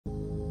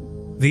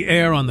The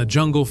air on the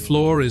jungle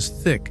floor is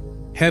thick,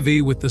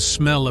 heavy with the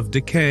smell of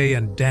decay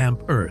and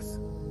damp earth.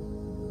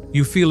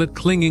 You feel it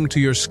clinging to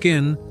your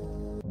skin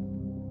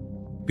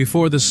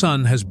before the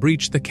sun has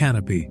breached the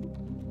canopy.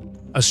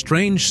 A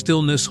strange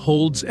stillness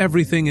holds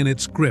everything in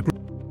its grip.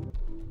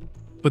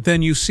 But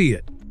then you see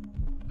it.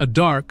 A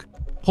dark,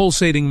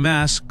 pulsating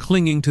mass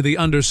clinging to the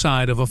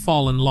underside of a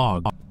fallen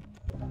log.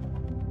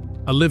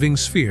 A living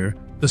sphere,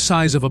 the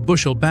size of a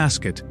bushel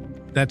basket,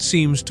 that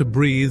seems to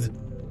breathe.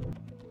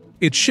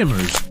 It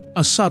shimmers,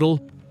 a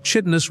subtle,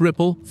 chitinous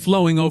ripple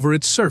flowing over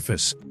its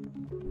surface.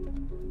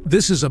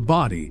 This is a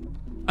body,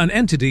 an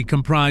entity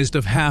comprised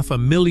of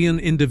 500,000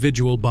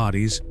 individual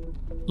bodies,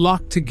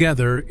 locked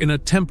together in a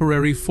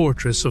temporary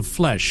fortress of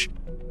flesh.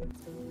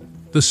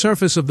 The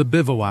surface of the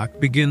bivouac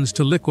begins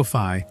to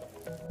liquefy.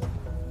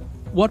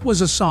 What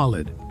was a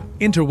solid,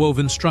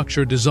 interwoven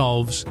structure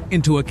dissolves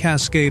into a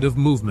cascade of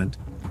movement.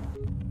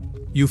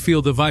 You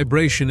feel the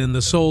vibration in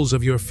the soles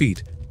of your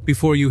feet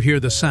before you hear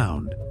the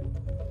sound.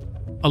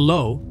 A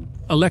low,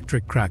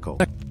 electric crackle.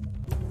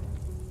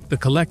 The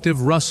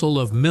collective rustle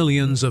of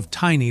millions of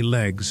tiny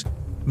legs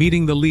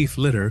meeting the leaf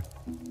litter.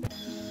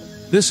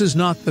 This is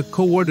not the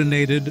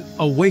coordinated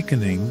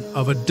awakening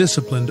of a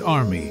disciplined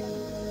army.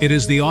 It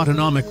is the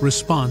autonomic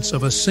response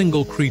of a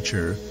single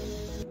creature.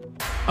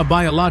 A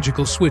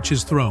biological switch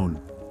is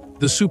thrown.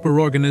 The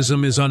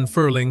superorganism is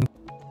unfurling.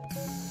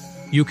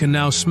 You can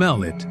now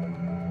smell it.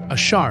 A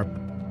sharp,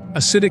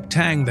 acidic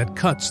tang that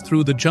cuts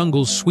through the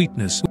jungle's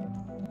sweetness.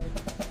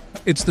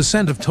 It's the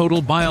scent of total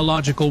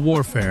biological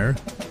warfare.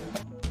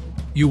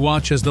 You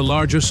watch as the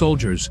larger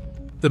soldiers,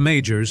 the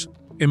majors,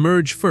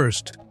 emerge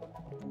first.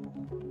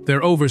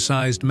 Their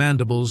oversized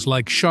mandibles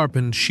like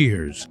sharpened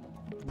shears.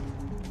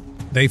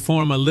 They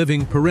form a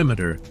living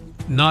perimeter,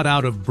 not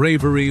out of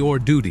bravery or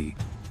duty,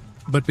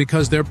 but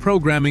because their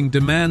programming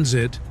demands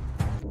it.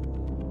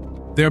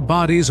 Their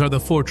bodies are the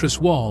fortress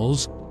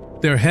walls,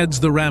 their heads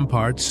the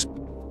ramparts.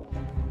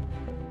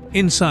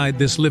 Inside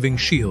this living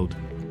shield,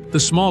 the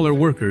smaller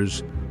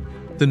workers,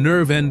 the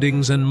nerve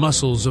endings and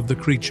muscles of the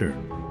creature,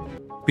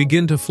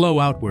 begin to flow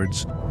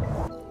outwards.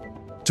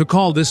 To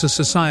call this a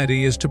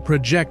society is to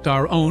project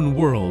our own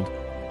world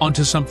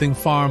onto something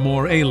far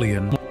more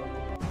alien.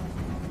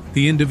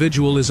 The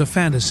individual is a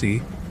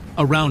fantasy,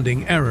 a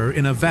rounding error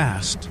in a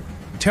vast,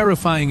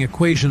 terrifying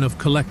equation of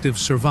collective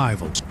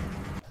survival.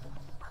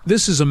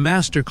 This is a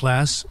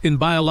masterclass in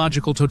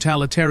biological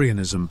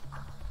totalitarianism,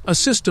 a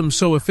system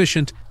so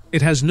efficient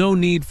it has no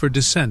need for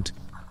dissent,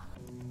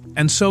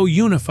 and so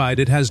unified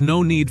it has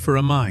no need for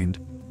a mind.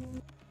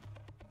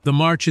 The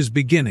march is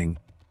beginning,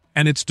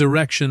 and its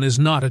direction is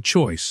not a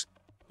choice,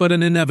 but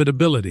an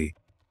inevitability.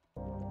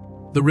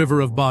 The river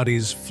of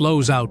bodies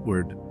flows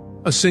outward,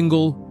 a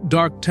single,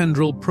 dark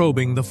tendril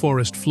probing the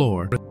forest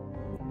floor.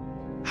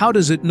 How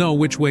does it know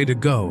which way to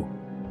go?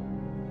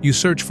 You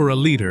search for a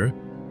leader,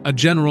 a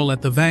general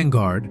at the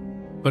vanguard,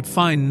 but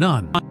find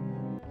none.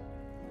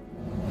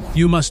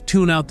 You must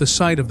tune out the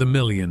sight of the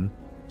million,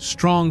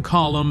 strong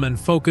column and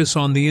focus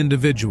on the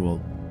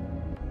individual.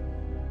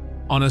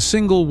 On a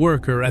single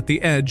worker at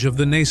the edge of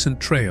the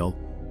nascent trail,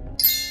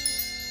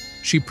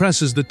 she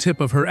presses the tip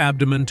of her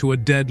abdomen to a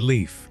dead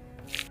leaf,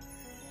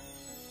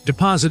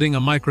 depositing a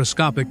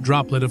microscopic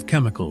droplet of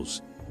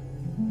chemicals.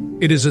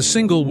 It is a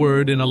single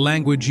word in a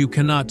language you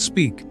cannot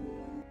speak.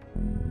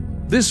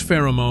 This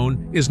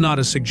pheromone is not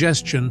a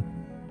suggestion,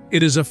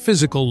 it is a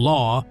physical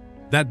law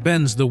that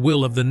bends the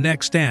will of the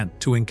next ant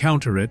to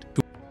encounter it.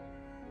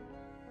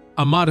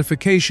 A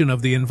modification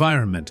of the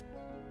environment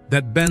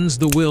that bends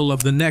the will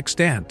of the next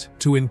ant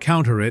to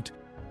encounter it.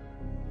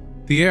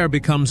 The air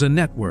becomes a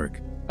network,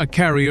 a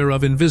carrier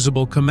of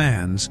invisible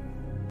commands.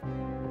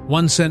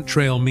 One scent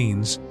trail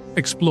means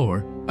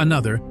explore,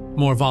 another,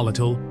 more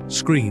volatile,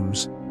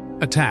 screams,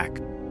 attack.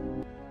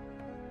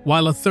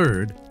 While a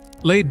third,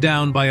 laid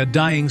down by a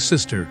dying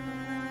sister,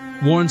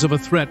 warns of a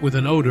threat with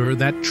an odor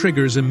that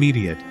triggers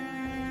immediate,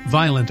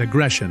 violent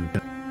aggression.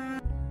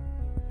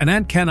 An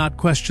ant cannot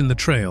question the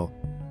trail.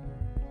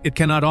 It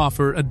cannot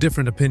offer a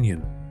different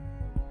opinion.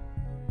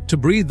 To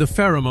breathe the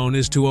pheromone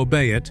is to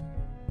obey it.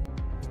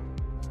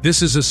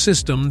 This is a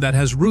system that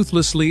has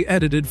ruthlessly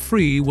edited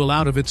free will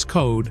out of its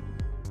code,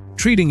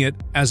 treating it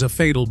as a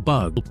fatal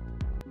bug.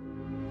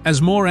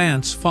 As more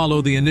ants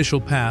follow the initial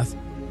path,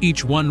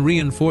 each one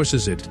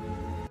reinforces it,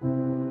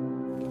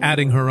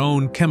 adding her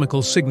own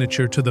chemical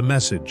signature to the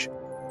message.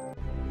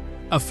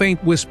 A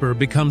faint whisper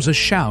becomes a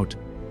shout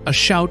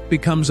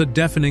becomes a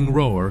deafening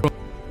roar.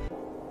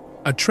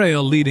 A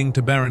trail leading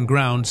to barren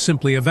ground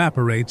simply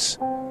evaporates,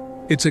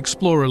 its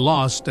explorer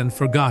lost and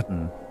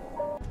forgotten.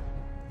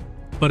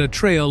 But a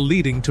trail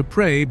leading to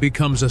prey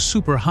becomes a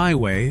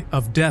superhighway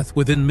of death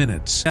within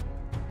minutes,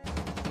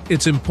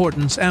 its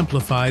importance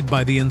amplified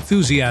by the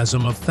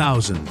enthusiasm of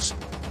thousands.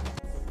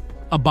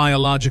 A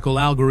biological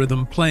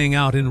algorithm playing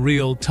out in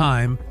real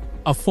time,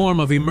 a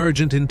form of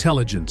emergent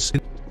intelligence.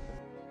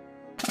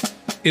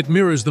 It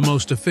mirrors the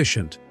most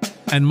efficient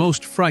and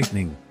most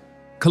frightening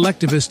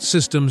collectivist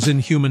systems in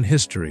human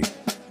history,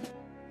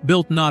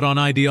 built not on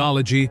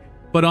ideology,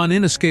 but on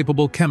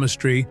inescapable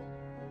chemistry.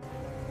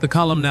 The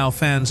column now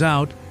fans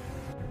out,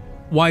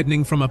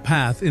 widening from a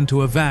path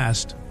into a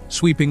vast,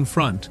 sweeping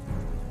front.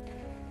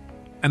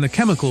 And the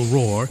chemical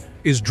roar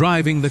is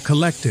driving the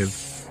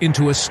collective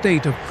into a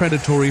state of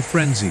predatory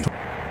frenzy.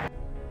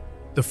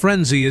 The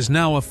frenzy is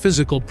now a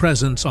physical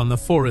presence on the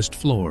forest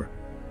floor.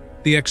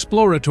 The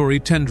exploratory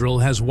tendril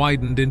has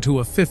widened into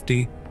a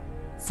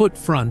 50-foot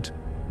front,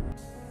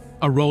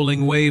 a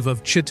rolling wave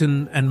of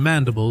chitin and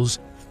mandibles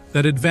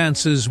that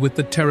advances with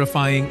the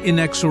terrifying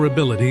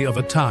inexorability of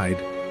a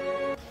tide.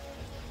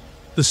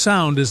 The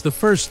sound is the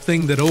first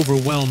thing that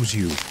overwhelms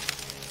you.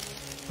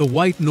 The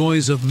white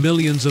noise of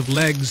millions of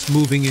legs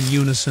moving in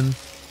unison,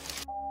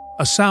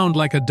 a sound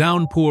like a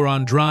downpour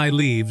on dry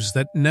leaves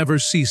that never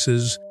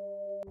ceases.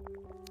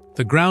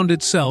 The ground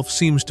itself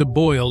seems to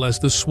boil as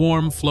the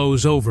swarm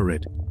flows over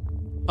it,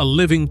 a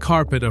living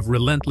carpet of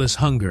relentless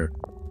hunger.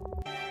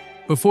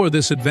 Before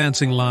this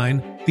advancing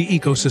line, the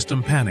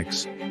ecosystem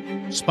panics.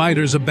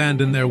 Spiders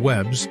abandon their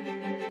webs,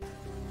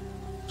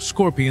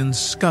 scorpions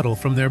scuttle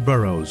from their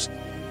burrows,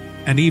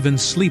 and even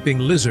sleeping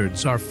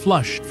lizards are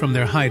flushed from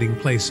their hiding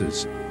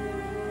places.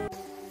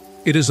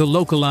 It is a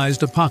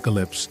localized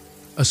apocalypse,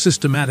 a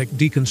systematic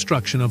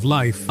deconstruction of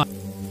life.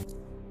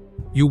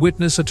 You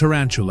witness a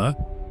tarantula,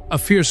 a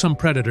fearsome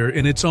predator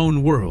in its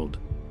own world,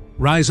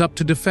 rise up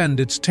to defend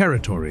its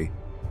territory.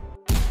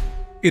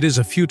 It is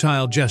a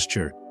futile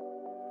gesture.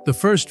 The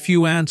first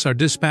few ants are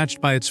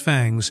dispatched by its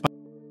fangs,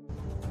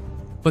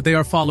 but they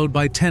are followed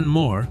by 10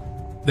 more,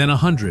 then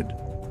 100.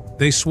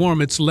 They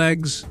swarm its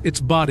legs, its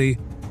body,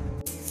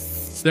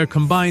 their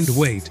combined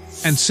weight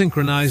and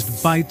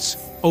synchronized bites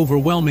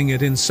overwhelming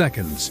it in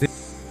seconds.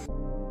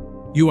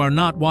 You are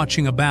not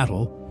watching a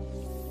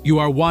battle. You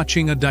are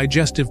watching a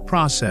digestive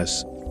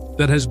process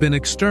that has been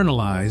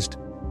externalized.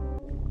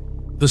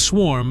 The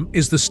swarm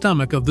is the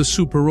stomach of the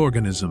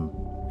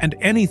superorganism, and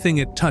anything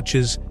it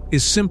touches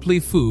is simply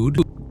food.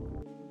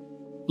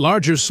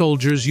 Larger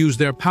soldiers use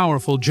their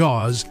powerful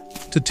jaws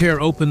to tear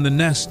open the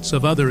nests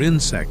of other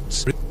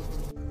insects,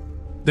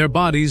 their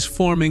bodies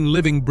forming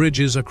living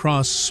bridges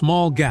across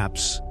small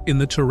gaps in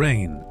the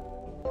terrain.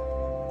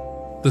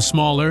 The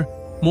smaller,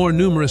 more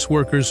numerous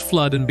workers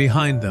flood in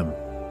behind them.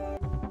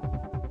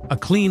 A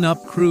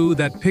clean-up crew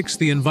that picks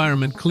the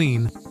environment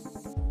clean.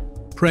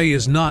 Prey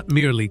is not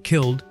merely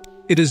killed,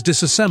 it is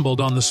disassembled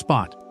on the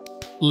spot.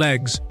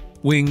 Legs,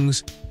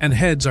 wings, and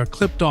heads are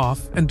clipped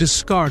off and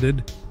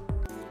discarded.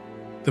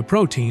 The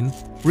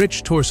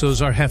protein-rich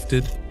torsos are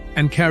hefted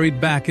and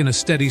carried back in a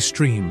steady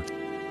stream.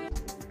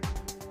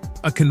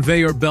 A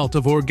conveyor belt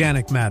of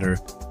organic matter,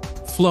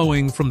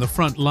 flowing from the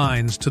front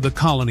lines to the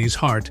colony's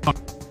heart.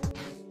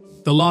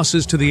 The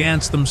losses to the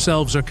ants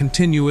themselves are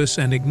continuous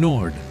and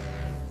ignored.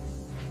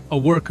 A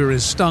worker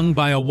is stung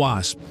by a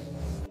wasp,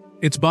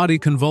 its body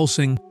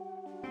convulsing,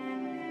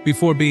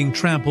 before being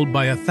trampled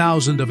by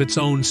 1,000 of its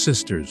own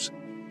sisters.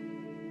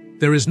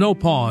 There is no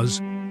pause,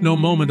 no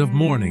moment of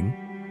mourning.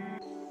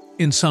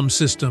 In some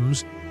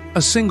systems,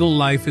 a single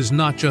life is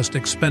not just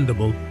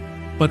expendable,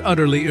 but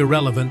utterly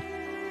irrelevant.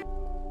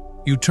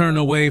 You turn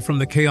away from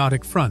the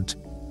chaotic front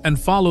and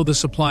follow the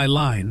supply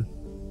line,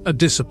 a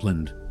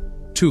disciplined,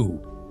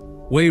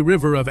 two-way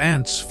river of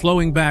ants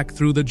flowing back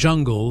through the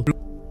jungle.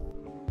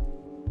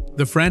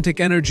 The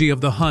frantic energy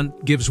of the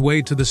hunt gives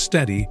way to the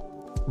steady,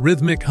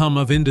 rhythmic hum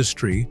of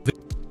industry.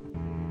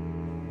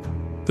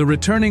 The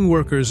returning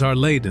workers are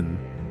laden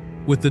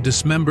with the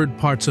dismembered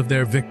parts of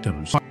their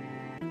victims,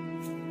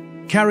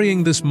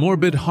 carrying this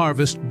morbid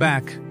harvest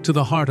back to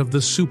the heart of the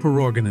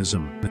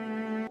superorganism.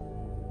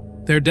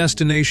 Their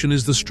destination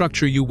is the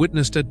structure you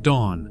witnessed at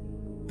dawn,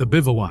 the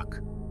bivouac.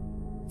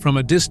 From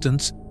a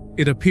distance,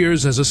 it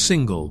appears as a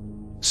single,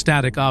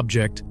 static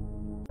object.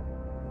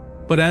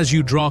 But as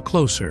you draw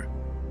closer,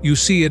 you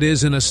see it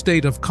is in a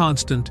state of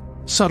constant,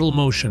 subtle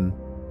motion.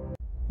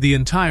 The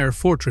entire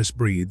fortress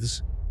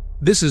breathes.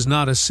 This is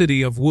not a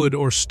city of wood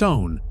or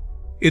stone.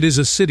 It is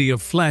a city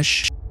of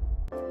flesh.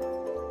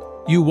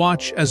 You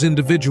watch as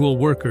individual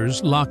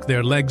workers lock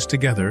their legs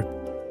together,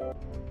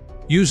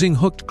 using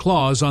hooked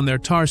claws on their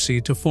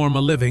tarsi to form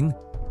a living,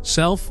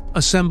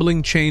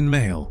 self-assembling chain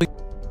mail.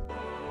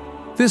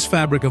 This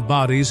fabric of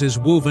bodies is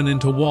woven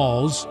into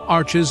walls,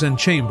 arches, and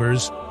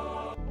chambers,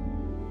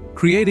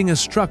 creating a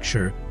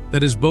structure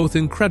that is both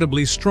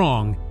incredibly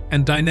strong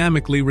and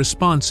dynamically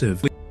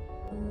responsive.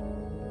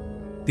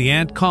 The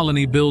ant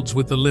colony builds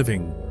with the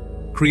living,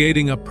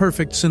 creating a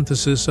perfect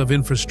synthesis of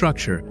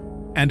infrastructure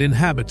and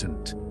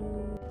inhabitant.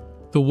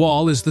 The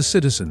wall is the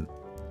citizen.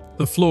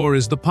 The floor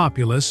is the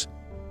populace.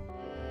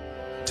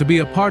 To be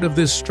a part of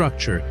this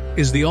structure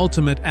is the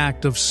ultimate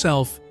act of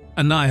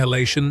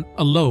self-annihilation,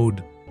 a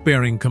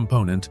load-bearing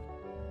component,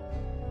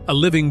 a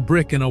living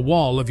brick in a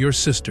wall of your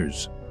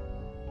sisters.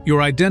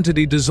 Your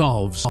identity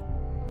dissolves.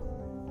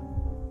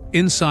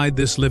 Inside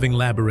this living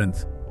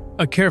labyrinth,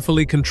 a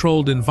carefully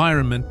controlled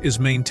environment is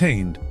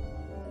maintained.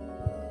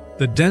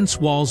 The dense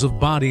walls of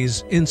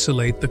bodies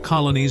insulate the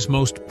colony's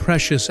most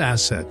precious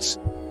assets,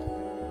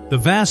 the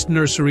vast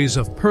nurseries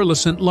of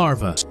pearlescent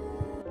larvae.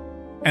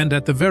 And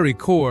at the very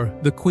core,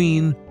 the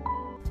queen.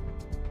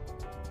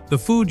 The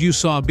food you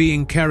saw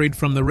being carried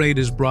from the raid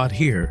is brought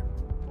here,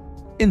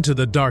 into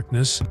the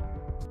darkness,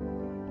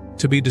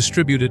 to be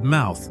distributed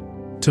mouth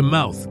to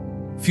mouth,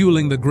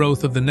 fueling the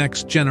growth of the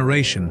next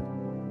generation.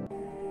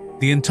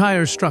 The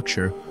entire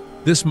structure,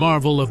 this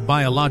marvel of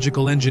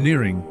biological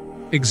engineering,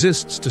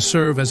 exists to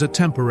serve as a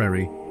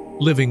temporary,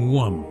 living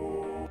womb.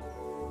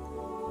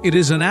 It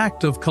is an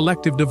act of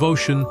collective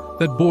devotion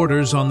that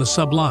borders on the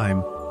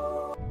sublime,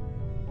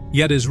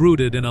 yet is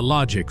rooted in a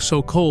logic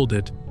so cold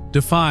it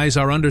defies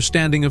our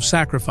understanding of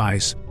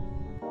sacrifice.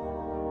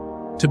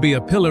 To be a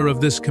pillar of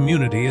this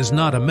community is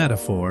not a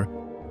metaphor.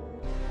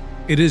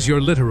 It is your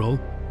literal,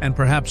 and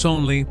perhaps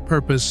only,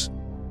 purpose.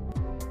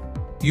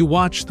 You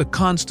watch the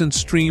constant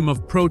stream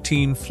of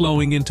protein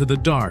flowing into the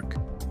dark,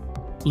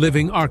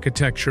 living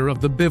architecture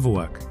of the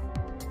bivouac.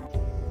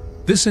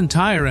 This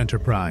entire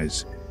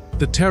enterprise,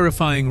 the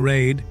terrifying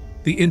raid,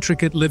 the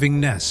intricate living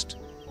nest,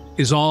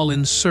 is all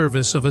in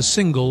service of a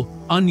single,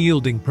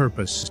 unyielding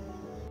purpose: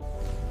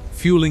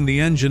 fueling the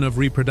engine of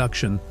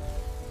reproduction.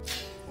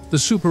 The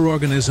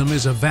superorganism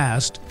is a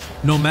vast,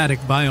 nomadic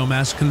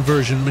biomass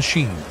conversion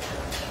machine.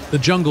 The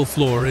jungle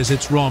floor is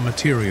its raw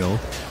material,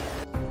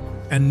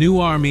 and new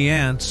army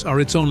ants are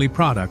its only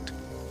product.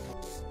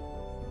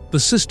 The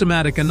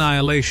systematic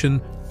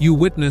annihilation you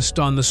witnessed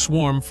on the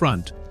swarm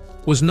front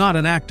was not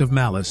an act of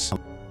malice,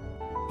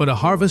 but a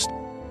harvest.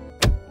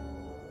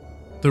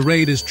 The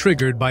raid is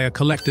triggered by a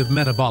collective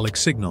metabolic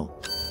signal.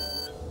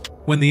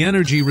 When the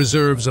energy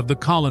reserves of the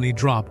colony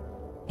drop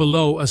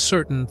below a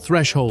certain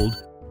threshold,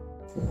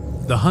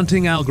 the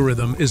hunting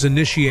algorithm is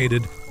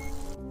initiated.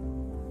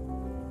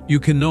 You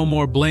can no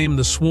more blame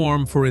the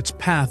swarm for its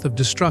path of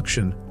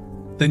destruction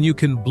than you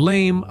can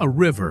blame a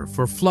river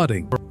for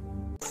flooding.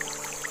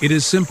 It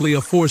is simply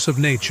a force of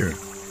nature,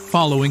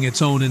 following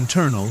its own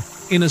internal,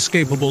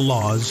 inescapable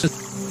laws.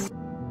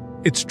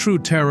 Its true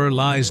terror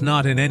lies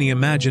not in any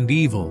imagined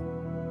evil,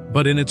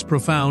 but in its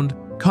profound,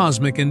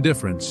 cosmic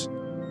indifference.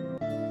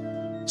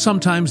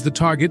 Sometimes the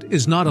target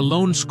is not a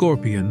lone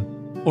scorpion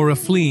or a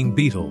fleeing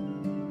beetle,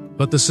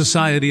 but the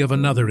society of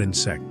another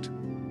insect.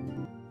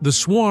 The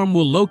swarm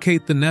will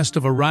locate the nest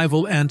of a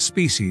rival ant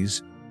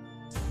species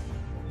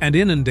and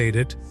inundate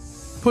it,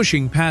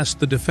 pushing past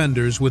the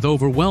defenders with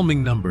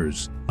overwhelming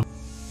numbers.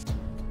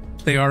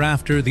 They are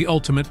after the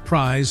ultimate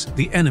prize,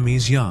 the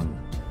enemy's young.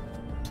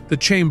 The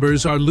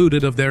chambers are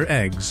looted of their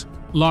eggs,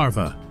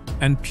 larvae,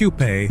 and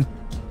pupae.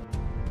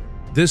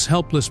 This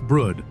helpless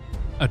brood,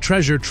 a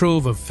treasure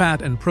trove of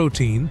fat and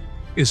protein,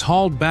 is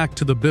hauled back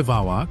to the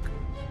bivouac.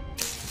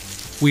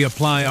 We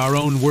apply our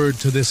own word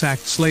to this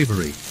act: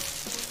 slavery.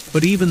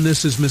 But even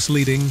this is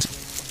misleading.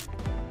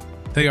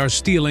 They are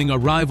stealing a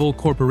rival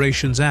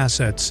corporation's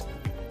assets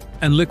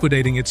and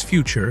liquidating its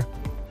future.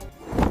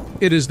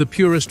 It is the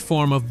purest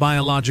form of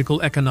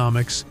biological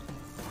economics,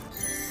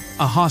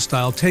 a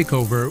hostile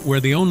takeover where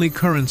the only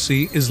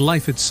currency is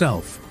life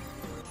itself.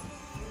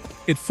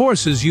 It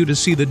forces you to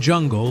see the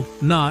jungle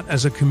not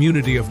as a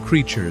community of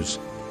creatures,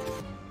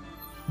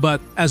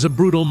 but as a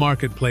brutal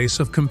marketplace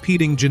of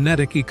competing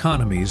genetic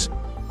economies.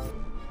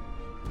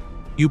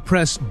 You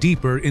press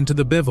deeper into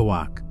the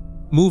bivouac,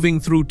 moving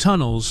through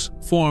tunnels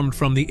formed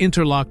from the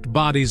interlocked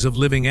bodies of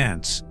living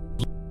ants.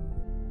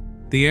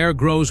 The air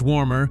grows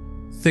warmer,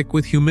 thick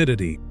with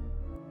humidity,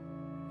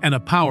 and a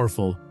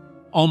powerful,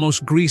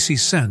 almost greasy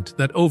scent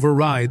that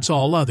overrides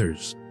all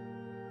others.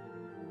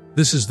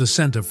 This is the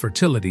scent of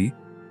fertility,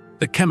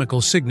 the chemical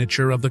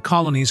signature of the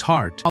colony's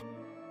heart.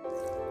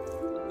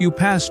 You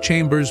pass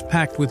chambers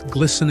packed with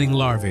glistening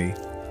larvae,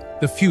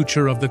 the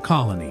future of the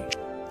colony.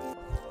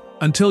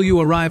 Until you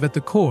arrive at the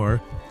core,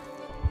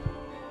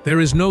 there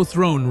is no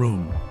throne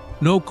room,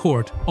 no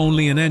court,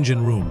 only an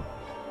engine room.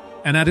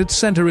 And at its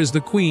center is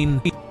the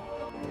queen.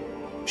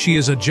 She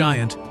is a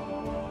giant,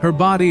 her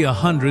body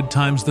 100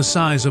 times the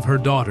size of her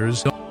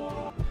daughter's,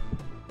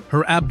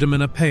 her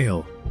abdomen a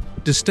pale,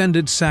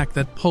 distended sac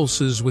that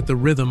pulses with the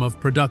rhythm of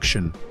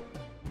production.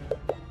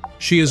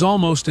 She is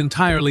almost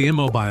entirely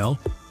immobile,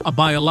 a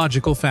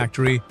biological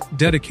factory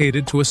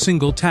dedicated to a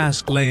single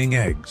task: laying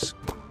eggs.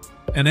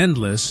 An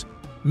endless,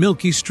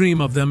 milky stream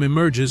of them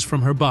emerges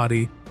from her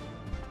body,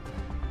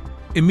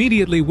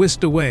 immediately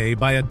whisked away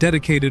by a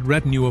dedicated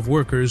retinue of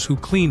workers who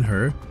clean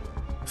her,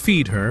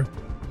 feed her,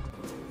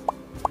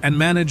 and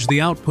manage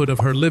the output of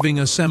her living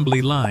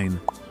assembly line.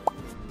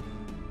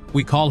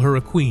 We call her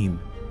a queen,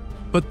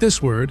 but this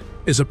word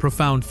is a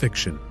profound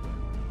fiction.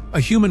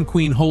 A human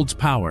queen holds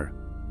power.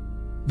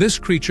 This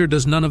creature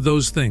does none of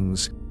those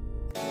things.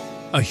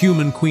 A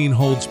human queen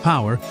holds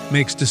power,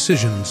 makes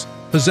decisions,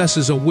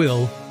 possesses a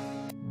will.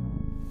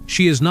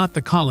 She is not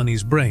the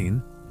colony's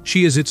brain,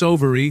 she is its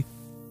ovary.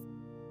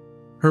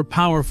 Her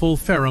powerful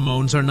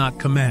pheromones are not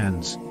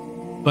commands,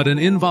 but an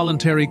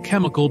involuntary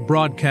chemical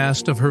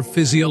broadcast of her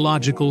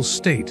physiological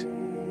state.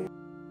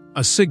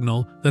 A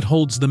signal that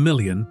holds the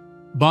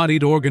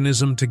million-bodied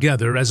organism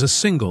together as a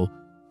single,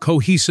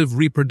 cohesive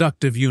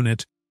reproductive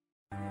unit.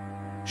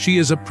 She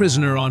is a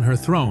prisoner on her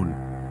throne.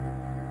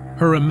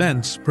 Her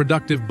immense,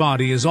 productive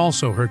body is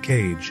also her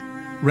cage,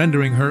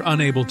 rendering her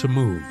unable to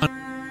move,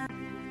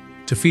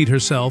 to feed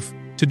herself,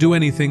 to do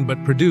anything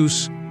but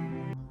produce.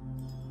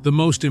 The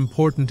most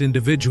important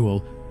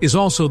individual is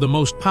also the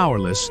most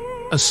powerless,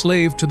 a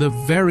slave to the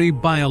very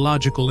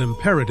biological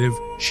imperative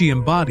she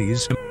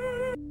embodies.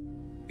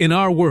 In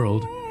our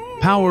world,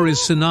 power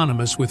is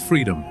synonymous with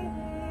freedom.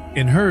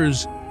 In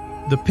hers,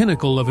 the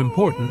pinnacle of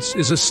importance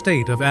is a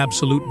state of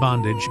absolute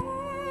bondage.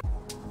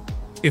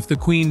 If the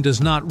queen does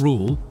not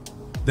rule,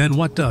 then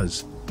what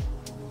does?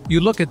 You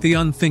look at the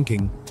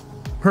unthinking,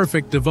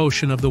 perfect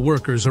devotion of the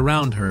workers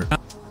around her,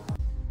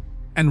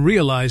 and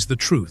realize the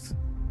truth.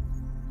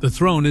 The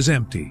throne is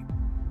empty.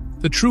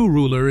 The true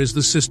ruler is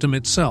the system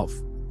itself,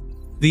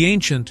 the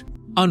ancient,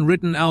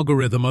 unwritten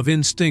algorithm of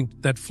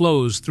instinct that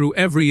flows through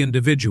every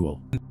individual.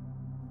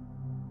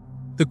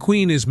 The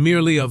queen is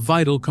merely a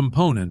vital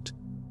component,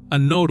 a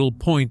nodal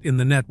point in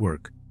the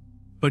network,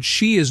 but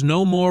she is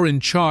no more in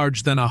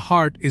charge than a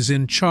heart is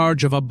in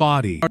charge of a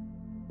body.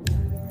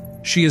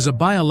 She is a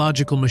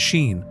biological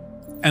machine,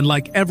 and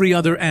like every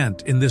other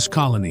ant in this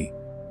colony,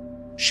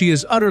 she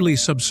is utterly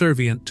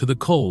subservient to the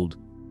cold,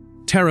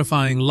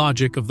 terrifying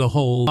logic of the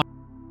whole.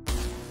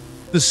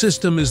 The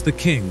system is the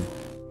king,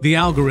 the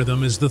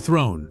algorithm is the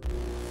throne.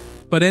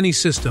 But any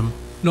system,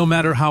 no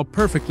matter how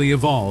perfectly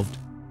evolved,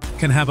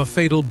 can have a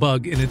fatal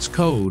bug in its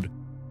code.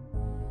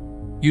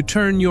 You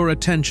turn your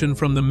attention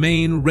from the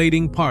main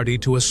raiding party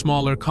to a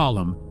smaller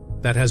column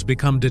that has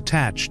become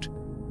detached.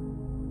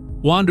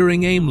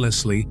 Wandering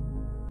aimlessly,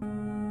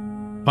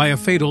 by a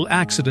fatal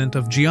accident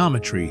of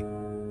geometry,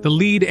 the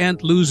lead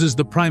ant loses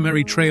the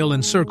primary trail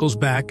and circles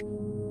back,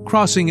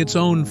 crossing its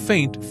own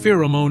faint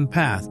pheromone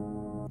path.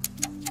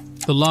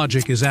 The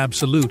logic is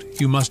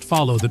absolute, you must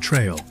follow the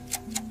trail.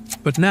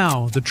 But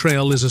now the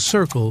trail is a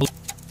circle.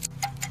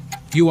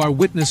 You are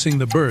witnessing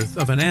the birth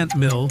of an ant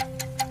mill,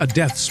 a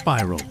death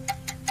spiral.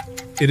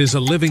 It is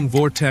a living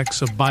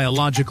vortex of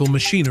biological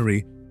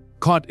machinery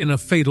caught in a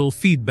fatal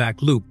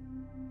feedback loop.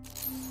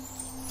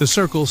 The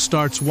circle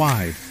starts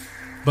wide,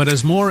 but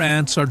as more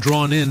ants are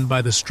drawn in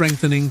by the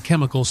strengthening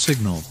chemical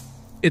signal,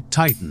 it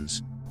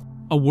tightens,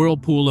 a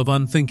whirlpool of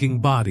unthinking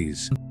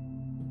bodies.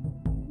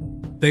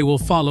 They will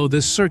follow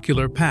this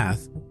circular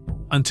path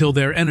until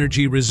their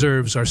energy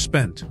reserves are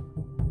spent,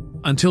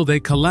 until they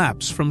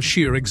collapse from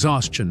sheer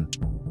exhaustion.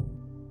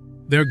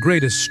 Their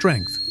greatest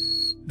strength,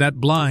 that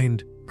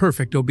blind,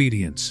 perfect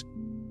obedience,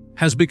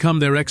 has become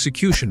their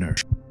executioner.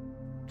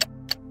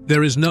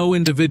 There is no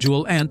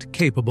individual ant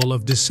capable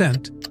of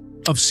dissent,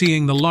 of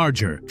seeing the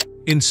larger,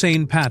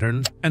 insane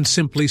pattern and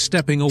simply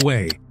stepping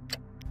away.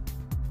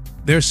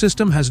 Their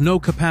system has no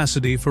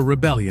capacity for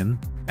rebellion,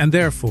 and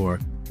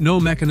therefore, no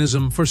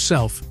mechanism for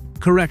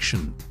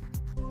self-correction.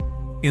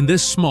 In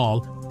this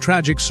small,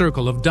 tragic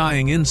circle of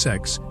dying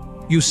insects,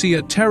 you see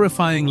a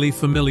terrifyingly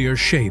familiar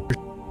shape.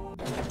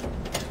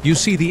 You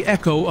see the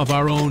echo of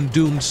our own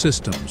doomed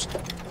systems,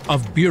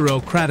 of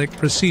bureaucratic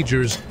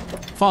procedures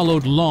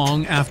followed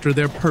long after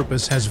their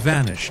purpose has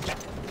vanished,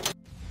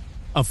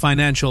 of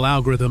financial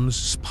algorithms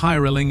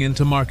spiraling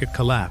into market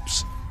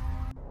collapse,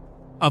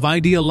 of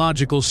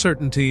ideological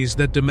certainties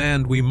that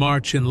demand we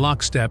march in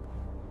lockstep,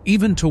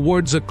 even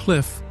towards a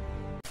cliff.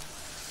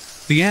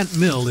 The ant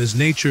mill is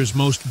nature's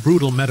most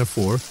brutal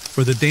metaphor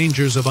for the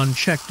dangers of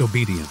unchecked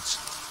obedience.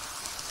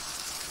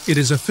 It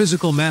is a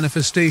physical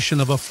manifestation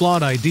of a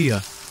flawed idea,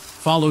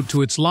 followed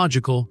to its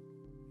logical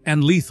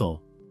and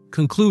lethal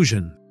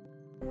conclusion.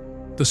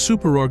 The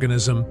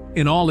superorganism,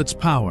 in all its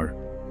power,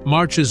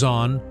 marches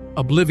on,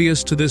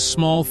 oblivious to this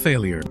small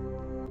failure.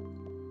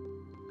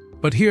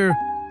 But here,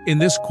 in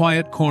this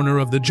quiet corner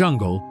of the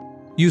jungle,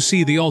 you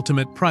see the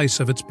ultimate price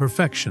of its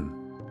perfection.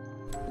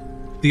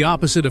 The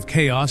opposite of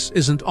chaos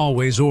isn't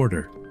always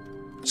order.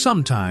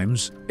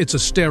 Sometimes, it's a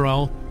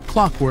sterile,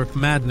 clockwork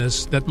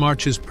madness that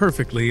marches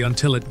perfectly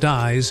until it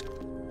dies.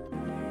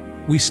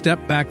 We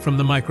step back from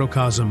the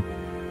microcosm,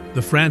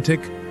 the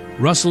frantic,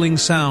 rustling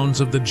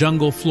sounds of the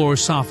jungle floor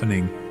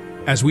softening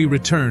as we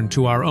return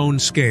to our own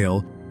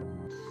scale.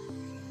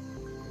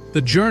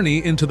 The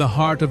journey into the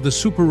heart of the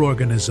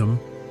superorganism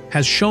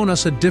has shown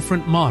us a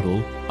different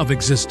model of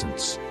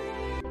existence.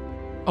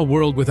 A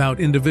world without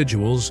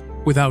individuals,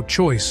 without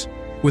choice,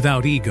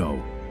 without ego.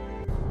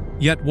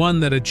 Yet one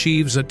that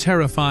achieves a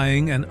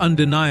terrifying and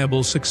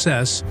undeniable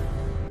success.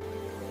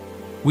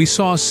 We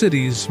saw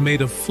cities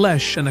made of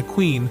flesh and a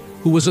queen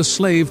who was a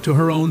slave to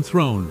her own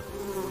throne.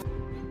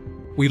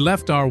 We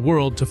left our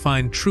world to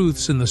find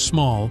truths in the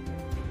small,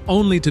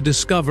 only to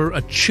discover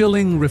a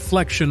chilling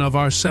reflection of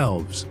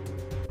ourselves.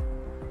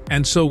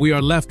 And so we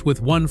are left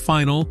with one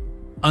final,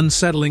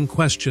 unsettling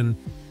question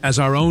as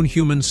our own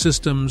human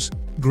systems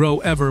grow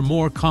ever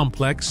more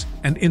complex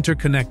and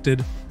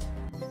interconnected.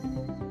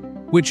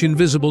 Which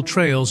invisible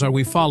trails are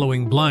we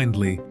following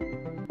blindly?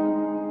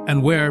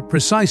 And where,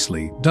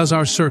 precisely, does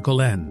our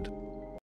circle end?